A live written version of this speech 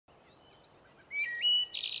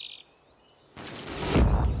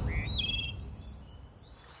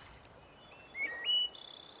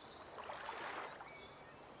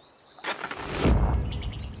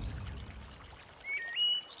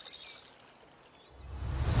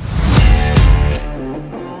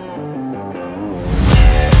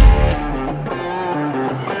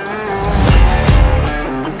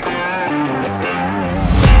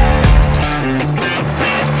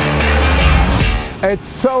It's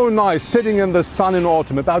so nice sitting in the sun in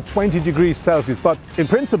autumn, about 20 degrees Celsius, but in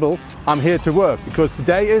principle I'm here to work because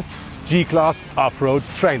today is G-Class off-road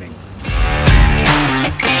training.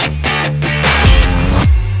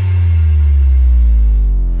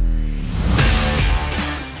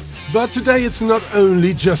 But today it's not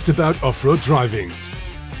only just about off-road driving.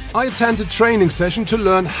 I attended a training session to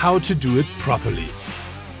learn how to do it properly.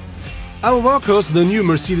 Our workhorse, the new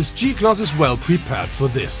Mercedes G-Class, is well prepared for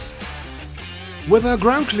this. With a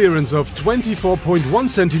ground clearance of 24.1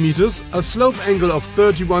 centimeters, a slope angle of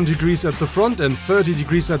 31 degrees at the front and 30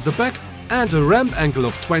 degrees at the back, and a ramp angle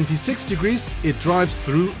of 26 degrees, it drives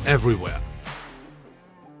through everywhere.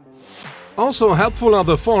 Also helpful are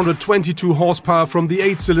the 422 horsepower from the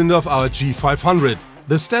 8-cylinder of our G500,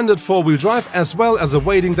 the standard four-wheel drive, as well as a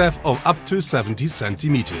wading depth of up to 70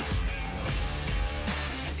 centimeters.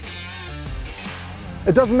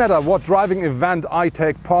 It doesn't matter what driving event I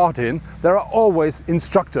take part in, there are always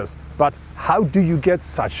instructors. But how do you get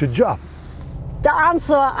such a job? The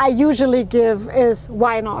answer I usually give is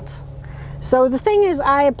why not? So the thing is,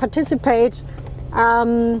 I participate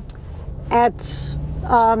at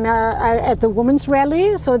the Women's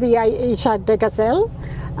Rally, so the Aisha de Gazelle,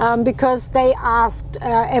 because they asked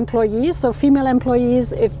employees, so female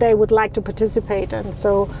employees, if they would like to participate. And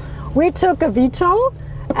so we took a veto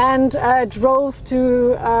and drove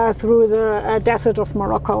through the desert of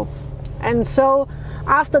Morocco. And so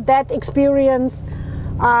after that experience,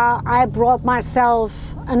 I brought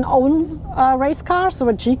myself an own race car, so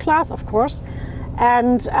a G-Class, of course.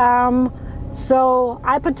 And so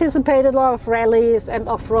I participated in a lot of rallies and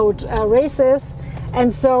off-road races.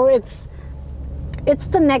 And so it's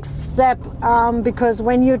the next step, because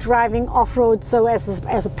when you're driving off-road, so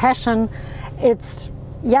as a passion, it's,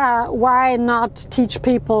 yeah, why not teach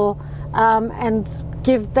people and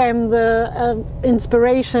give them the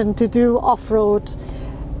inspiration to do off-road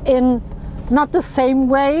in not the same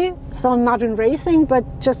way, so not in racing, but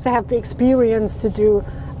just to have the experience to do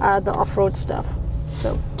the off-road stuff.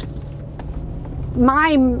 So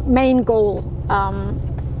my main goal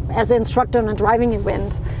as an instructor in a driving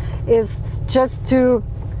event is just to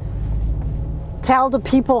tell the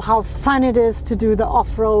people how fun it is to do the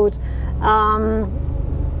off-road,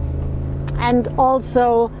 and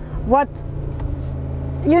also what,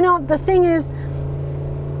 you know, the thing is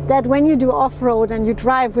that when you do off-road and you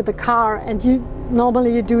drive with a car, and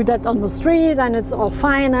normally you do that on the street and it's all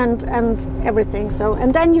fine and everything. So,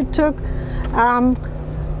 and then you took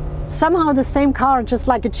somehow the same car, just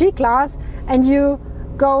like a G-Class, and you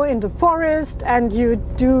go in the forest and you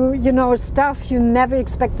do, you know, stuff you never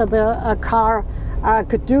expected a car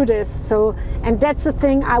could do this. So, and that's the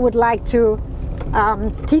thing I would like to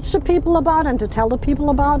teach the people about and to tell the people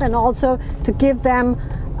about, and also to give them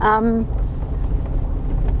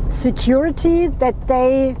security that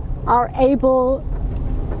they are able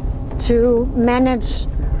to manage,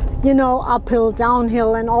 you know, uphill,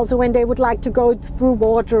 downhill, and also when they would like to go through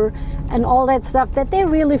water and all that stuff, that they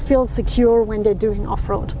really feel secure when they're doing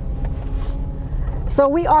off-road. So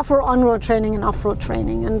we offer on-road training and off-road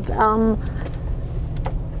training, and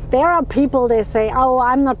there are people, they say, oh,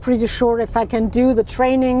 I'm not pretty sure if I can do the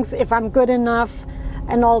trainings, if I'm good enough,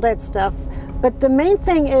 and all that stuff. But the main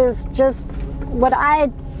thing is just what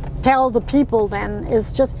I tell the people then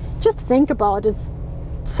is just think about it. It's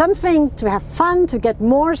something to have fun, to get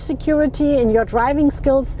more security in your driving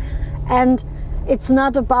skills, and it's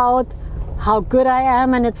not about how good I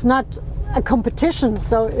am, and it's not a competition.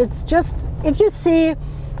 So it's just, if you see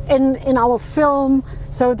in our film,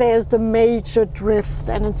 so there's the major drift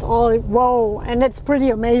and it's all whoa, and it's pretty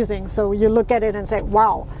amazing. So you look at it and say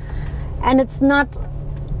wow, and it's not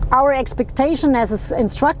our expectation as an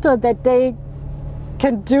instructor that they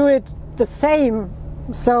can do it the same.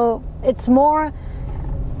 So it's more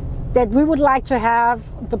that we would like to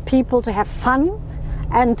have the people to have fun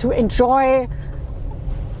and to enjoy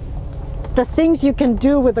the things you can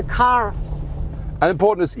do with a car. And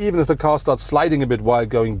important is, even if the car starts sliding a bit while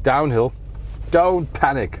going downhill, don't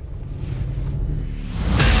panic.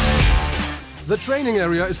 The training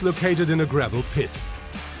area is located in a gravel pit.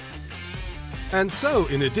 And so,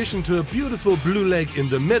 in addition to a beautiful blue lake in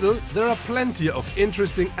the middle, there are plenty of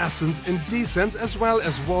interesting ascents and descents, as well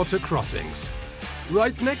as water crossings.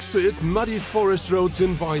 Right next to it, muddy forest roads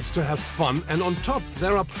invites to have fun, and on top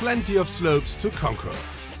there are plenty of slopes to conquer.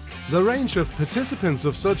 The range of participants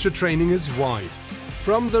of such a training is wide.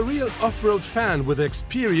 From the real off-road fan with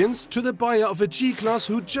experience to the buyer of a G-Class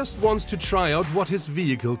who just wants to try out what his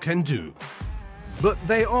vehicle can do. But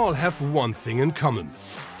they all have one thing in common: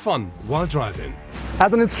 fun while driving.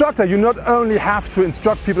 As an instructor, you not only have to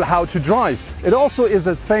instruct people how to drive, it also is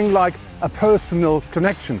a thing like a personal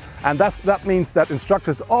connection. And that means that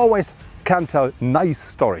instructors always can tell nice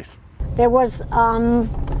stories. There was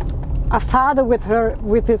a father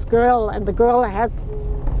with his girl, and the girl had,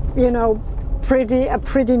 you know, a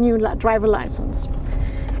pretty new driver license.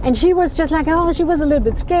 And she was just like, oh, she was a little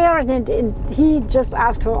bit scared, and he just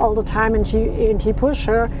asked her all the time, and he pushed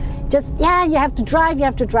her, just, yeah, you have to drive, you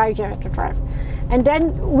have to drive, you have to drive. And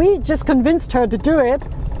then we just convinced her to do it,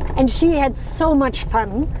 and she had so much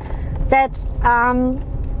fun that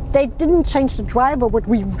they didn't change the driver, what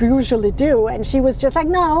we usually do, and she was just like,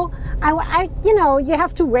 no, you know, you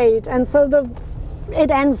have to wait. And so it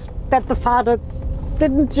ends that the father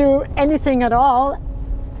didn't do anything at all,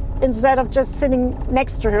 instead of just sitting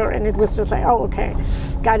next to her, and it was just like, oh, okay,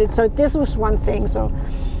 got it. So this was one thing. So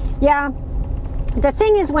yeah, the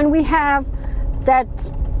thing is, when we have that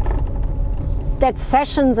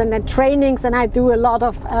sessions and that trainings, and I do a lot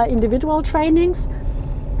of individual trainings,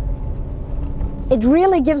 it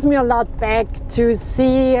really gives me a lot back to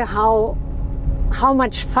see how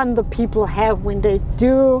much fun the people have when they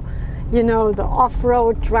do, you know, the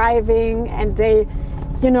off-road driving, and they,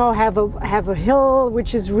 you know, have a hill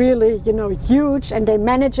which is really, you know, huge, and they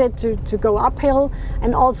manage it to go uphill,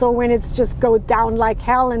 and also when it's just go down like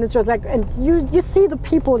hell, and it's just like, and you see the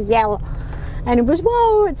people yell, and it was,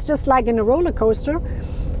 whoa, it's just like in a roller coaster,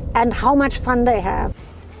 and how much fun they have.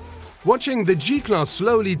 Watching the G-Class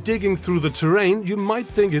slowly digging through the terrain, you might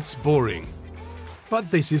think it's boring. But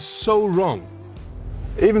this is so wrong.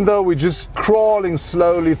 Even though we're just crawling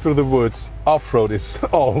slowly through the woods, off-road is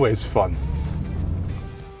always fun.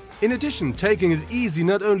 In addition, taking it easy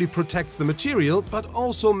not only protects the material, but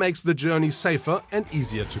also makes the journey safer and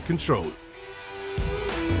easier to control.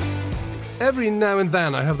 Every now and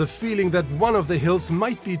then I have the feeling that one of the hills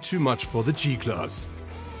might be too much for the G-Class.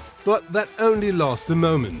 But that only lasts a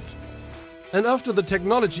moment. And after the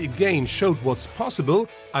technology again showed what's possible,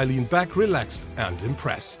 I lean back relaxed and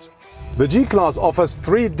impressed. The G-Class offers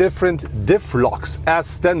 3 different diff locks as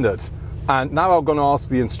standard. And now I'm going to ask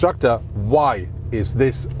the instructor, why is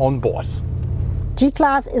this on board?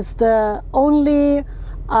 G-Class is the only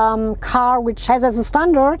car which has as a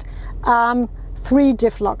standard 3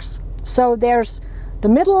 diff locks. So there's the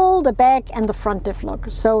middle, the back, and the front diff lock.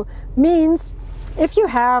 So means if you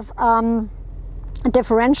have a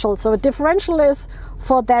differential, so a differential is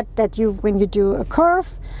for that you, when you do a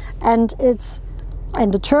curve and it's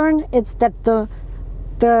and the turn, it's that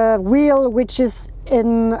the wheel which is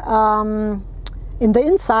in the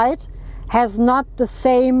inside has not the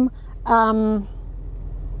same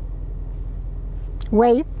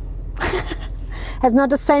way has not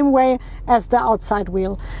the same way as the outside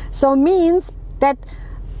wheel. So means that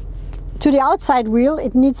to the outside wheel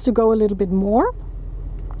it needs to go a little bit more,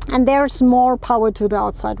 and there's more power to the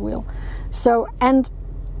outside wheel. So, and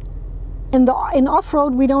in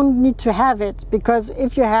off-road we don't need to have it, because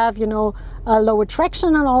if you have, you know, a lower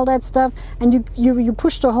traction and all that stuff, and you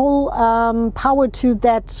push the whole power to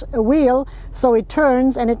that wheel, so it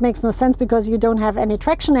turns, and it makes no sense because you don't have any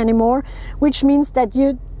traction anymore, which means that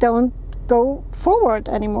you don't go forward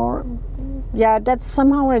anymore. Yeah, that's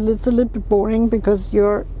somehow it's a little bit boring because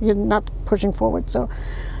you're not pushing forward. So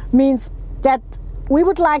means that we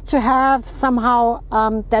would like to have somehow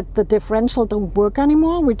that the differential don't work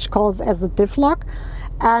anymore, which calls as a diff lock.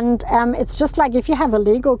 And it's just like if you have a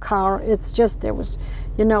Lego car, it's just, there was,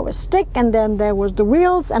 you know, a stick, and then there was the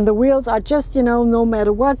wheels, and the wheels are just, you know, no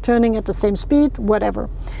matter what, turning at the same speed, whatever.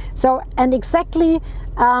 So, and exactly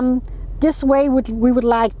this way we would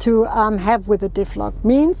like to have with a diff lock.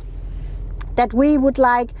 Means that we would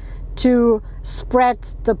like to spread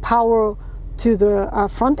the power to the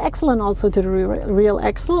front axle and also to the rear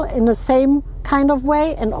axle in the same kind of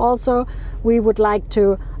way, and also we would like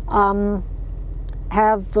to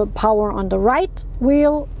have the power on the right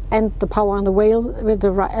wheel and the power on the wheel with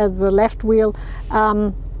the left wheel.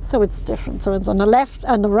 So it's different. So it's on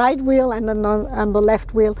the right wheel, and then on the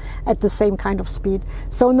left wheel at the same kind of speed.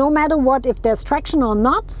 So no matter what, if there's traction or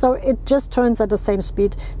not, so it just turns at the same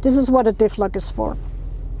speed. This is what a diff lock is for.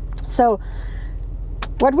 So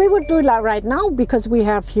what we would do right now, because we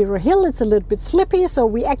have here a hill, it's a little bit slippy, so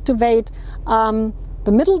we activate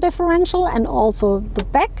the middle differential and also the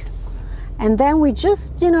back. And then we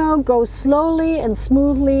just, you know, go slowly and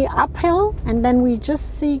smoothly uphill, and then we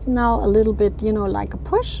just see now a little bit, you know, like a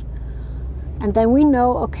push. And then we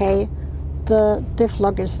know, okay, the diff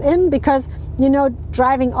lock is in, because, you know,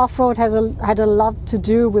 driving off-road had a lot to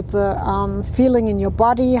do with the feeling in your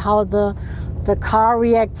body, how the car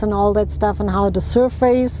reacts and all that stuff, and how the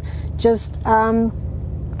surface just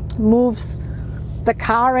moves the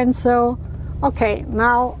car. And so Okay,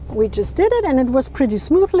 now we just did it and it was pretty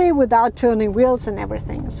smoothly without turning wheels and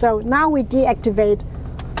everything. So now we deactivate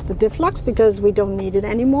the diff locks because we don't need it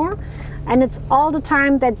anymore. And it's all the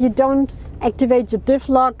time that you don't activate your diff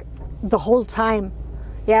lock the whole time.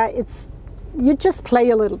 Yeah, you just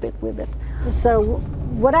play a little bit with it. So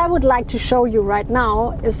what I would like to show you right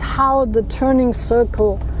now is how the turning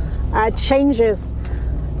circle changes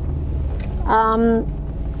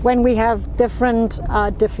when we have different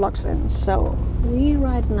diff locks in. So we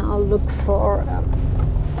right now look for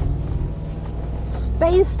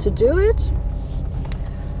space to do it.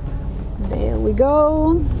 There we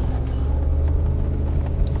go.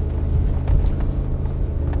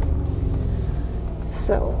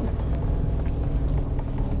 So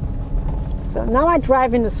now I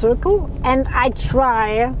drive in a circle and I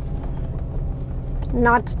try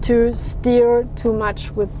not to steer too much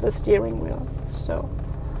with the steering wheel. So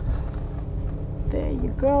there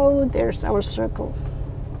you go, there's our circle.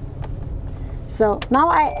 So now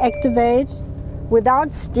I activate,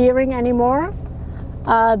 without steering anymore,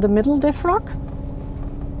 the middle diff lock.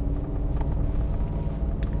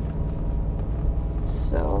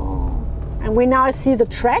 So, and we now see the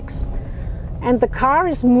tracks, and the car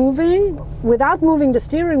is moving, without moving the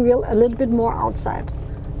steering wheel, a little bit more outside,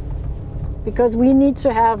 because we need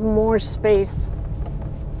to have more space.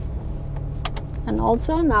 And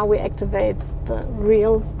also now we activate the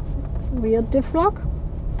rear diff lock.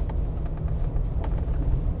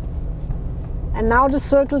 And now the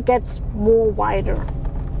circle gets more wider,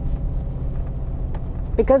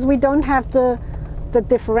 because we don't have the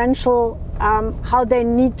differential, how they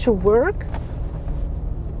need to work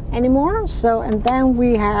anymore. So, and then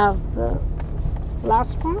we have the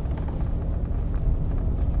last one.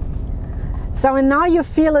 So, and now you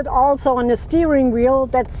feel it also on the steering wheel,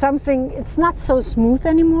 that something, it's not so smooth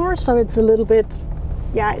anymore. So it's a little bit,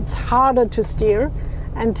 yeah, it's harder to steer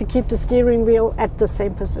and to keep the steering wheel at the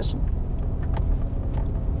same position.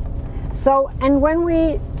 So, and when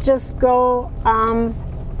we just go,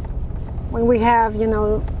 when we have, you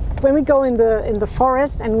know, when we go in the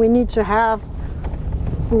forest and we need to have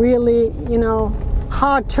really, you know,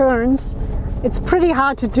 hard turns, it's pretty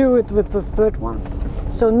hard to do it with the third one.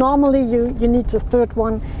 So normally you need the third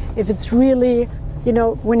one if it's really, you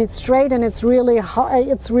know, when it's straight and it's really hard,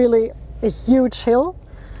 it's really a huge hill,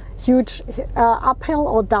 huge uphill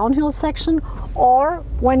or downhill section, or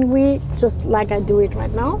when we, just like I do it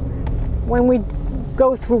right now, when we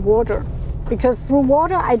go through water. Because through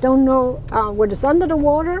water I don't know what is under the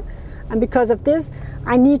water, and because of this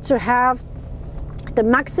I need to have the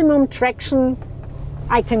maximum traction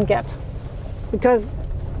I can get, because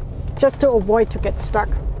just to avoid to get stuck,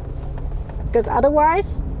 because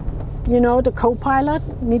otherwise, you know, the co-pilot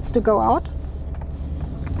needs to go out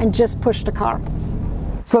and just push the car.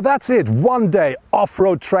 So that's it, one day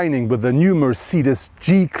off-road training with the new Mercedes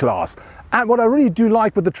G-Class. And what I really do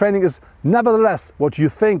like with the training is, nevertheless, what you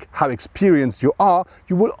think, how experienced you are,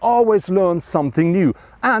 you will always learn something new.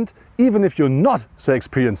 And even if you're not so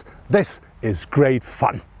experienced, this is great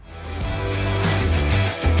fun.